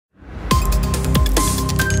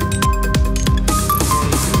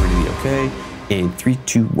Okay, in 3,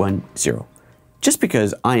 2, 1, 0. Just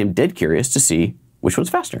because I am dead curious to see which one's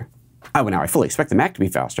faster. Now I fully expect the Mac to be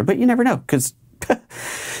faster, but you never know, because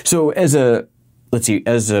so as a, let's see,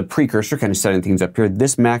 as a precursor, kind of setting things up here,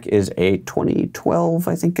 this Mac is a 2012,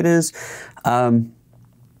 I think it is,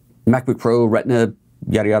 MacBook Pro Retina,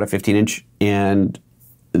 yada yada, 15-inch, and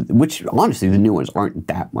which honestly the new ones aren't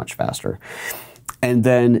that much faster. And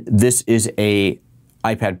then this is a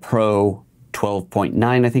iPad Pro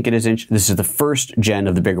 12.9, I think it is inch. This is the first gen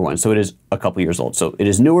of the bigger one, so it is a couple years old. So it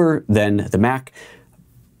is newer than the Mac,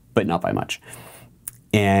 but not by much.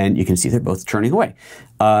 And you can see they're both churning away.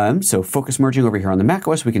 So focus merging over here on the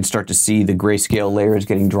macOS, we can start to see the grayscale layers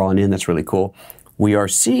getting drawn in. That's really cool. We are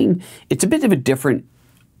seeing, it's a bit of a different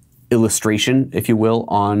illustration, if you will,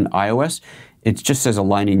 on iOS. It just says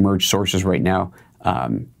aligning merge sources right now.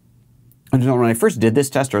 When I first did this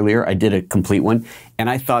test earlier, I did a complete one, and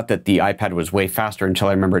I thought that the iPad was way faster until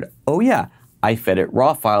I remembered, oh yeah, I fed it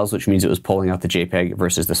raw files, which means it was pulling out the JPEG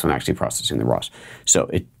versus this one actually processing the RAWs. So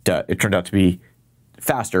it turned out to be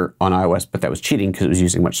faster on iOS, but that was cheating because it was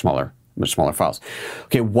using much smaller files.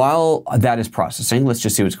 Okay, while that is processing, let's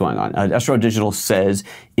just see what's going on. Estro Digital says,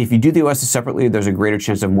 if you do the OSs separately, there's a greater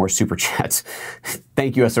chance of more super chats.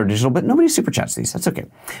 Thank you, Estro Digital, but nobody super chats these. That's okay.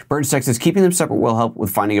 Burns Tech says, keeping them separate will help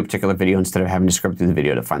with finding a particular video instead of having to scrub through the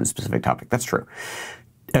video to find the specific topic. That's true.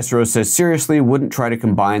 Estro says, seriously, wouldn't try to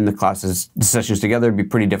combine the sessions together. It'd be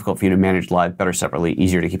pretty difficult for you to manage live. Better separately,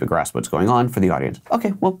 easier to keep a grasp of what's going on for the audience.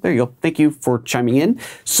 Okay, well, there you go. Thank you for chiming in.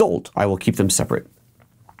 Sold. I will keep them separate.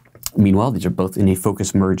 Meanwhile, these are both in a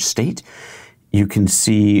focus merge state. You can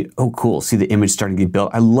see, oh cool, see the image starting to be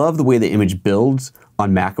built. I love the way the image builds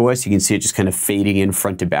on macOS. You can see it just kind of fading in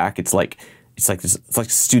front to back. It's like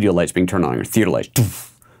studio lights being turned on, or theater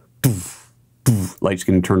lights. Lights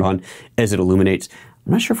getting turned on as it illuminates.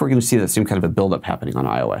 I'm not sure if we're going to see that same kind of a buildup happening on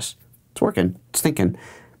iOS. It's working, it's thinking,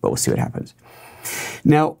 but we'll see what happens.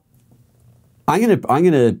 Now, I'm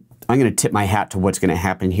gonna tip my hat to what's going to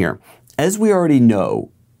happen here. As we already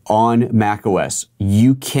know, on macOS,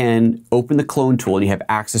 you can open the clone tool and you have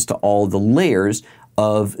access to all the layers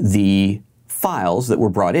of the files that were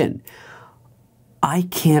brought in. I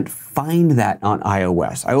can't find that on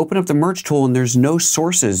iOS. I open up the merge tool and there's no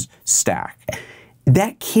sources stack.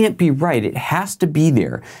 That can't be right. It has to be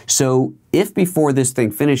there. So if before this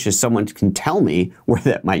thing finishes, someone can tell me where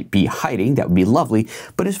that might be hiding, that would be lovely.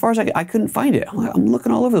 But as far as I couldn't find it. I'm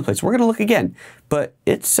looking all over the place. We're going to look again, but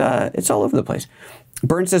it's all over the place.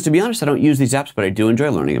 Burns says, to be honest, I don't use these apps, but I do enjoy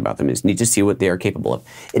learning about them. It's neat to see what they are capable of.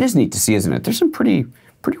 It is neat to see, isn't it? There's some pretty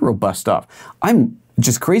robust stuff. I'm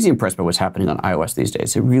just crazy impressed by what's happening on iOS these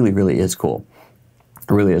days. It really, really is cool. It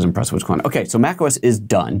really is impressive what's going on. Okay, so macOS is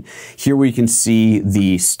done. Here we can see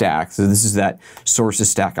the stack. So this is that sources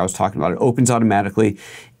stack I was talking about. It opens automatically.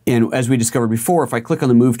 And as we discovered before, if I click on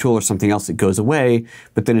the move tool or something else, it goes away.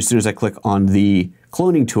 But then as soon as I click on the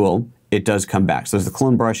cloning tool, it does come back. So there's the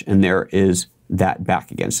clone brush, and there is that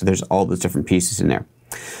back again. So there's all those different pieces in there.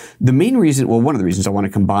 The main reason, well, one of the reasons I want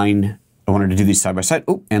to combine, I wanted to do these side by side.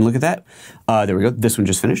 Oh, and look at that. There we go. This one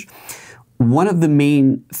just finished. One of the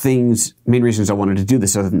main reasons I wanted to do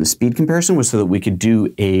this, other than the speed comparison, was so that we could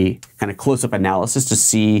do a kind of close-up analysis to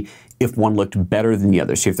see if one looked better than the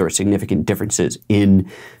other, see if there were significant differences in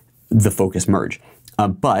the focus merge.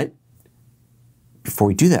 But before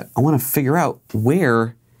we do that, I want to figure out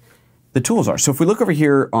where the tools are. So if we look over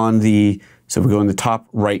here on the, so if we go in the top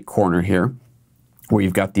right corner here, where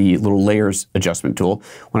you've got the little layers adjustment tool,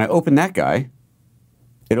 when I open that guy,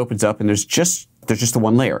 it opens up and there's just the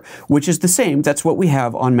one layer, which is the same. That's what we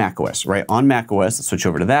have on macOS, right? On macOS, let's switch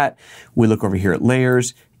over to that. We look over here at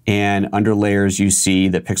layers, and under layers, you see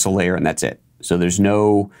the pixel layer, and that's it. So there's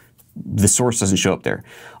the source doesn't show up there.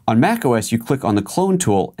 On macOS, you click on the clone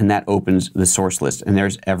tool, and that opens the source list, and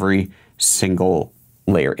there's every single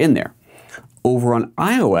layer in there. Over on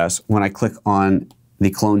iOS, when I click on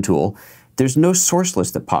the clone tool, there's no source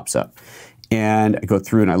list that pops up. And I go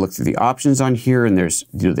through and I look through the options on here, and there's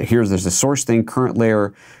there's the source thing, current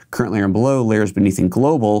layer and below, layers beneath and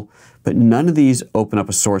global, but none of these open up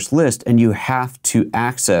a source list, and you have to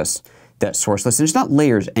access that source list. And it's not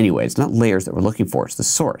layers anyway. It's not layers that we're looking for. It's the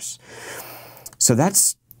source. So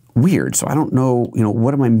that's weird. So I don't know,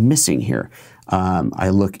 what am I missing here? I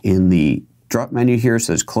look in the drop menu here,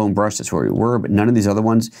 so there's clone brush, that's where we were, but none of these other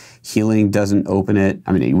ones. Healing doesn't open it.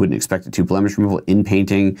 I mean, you wouldn't expect it to. Blemish removal, in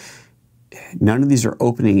painting. None of these are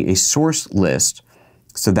opening a source list,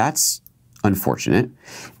 so that's unfortunate.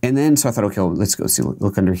 And then, so I thought, okay, well, let's go see,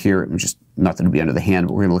 look under here. Just not that it'll be under the hand,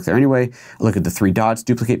 but we're gonna look there anyway. I look at the 3 dots,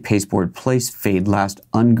 duplicate, pasteboard, place, fade last,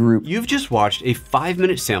 ungroup. You've just watched a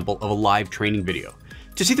 5-minute sample of a live training video.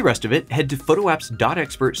 To see the rest of it, head to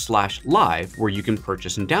PhotoApps.Expert/live where you can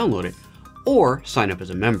purchase and download it, or sign up as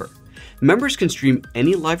a member. Members can stream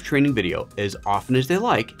any live training video as often as they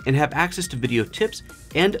like and have access to video tips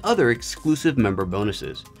and other exclusive member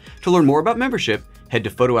bonuses. To learn more about membership, head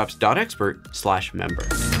to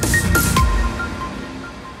PhotoApps.Expert/member.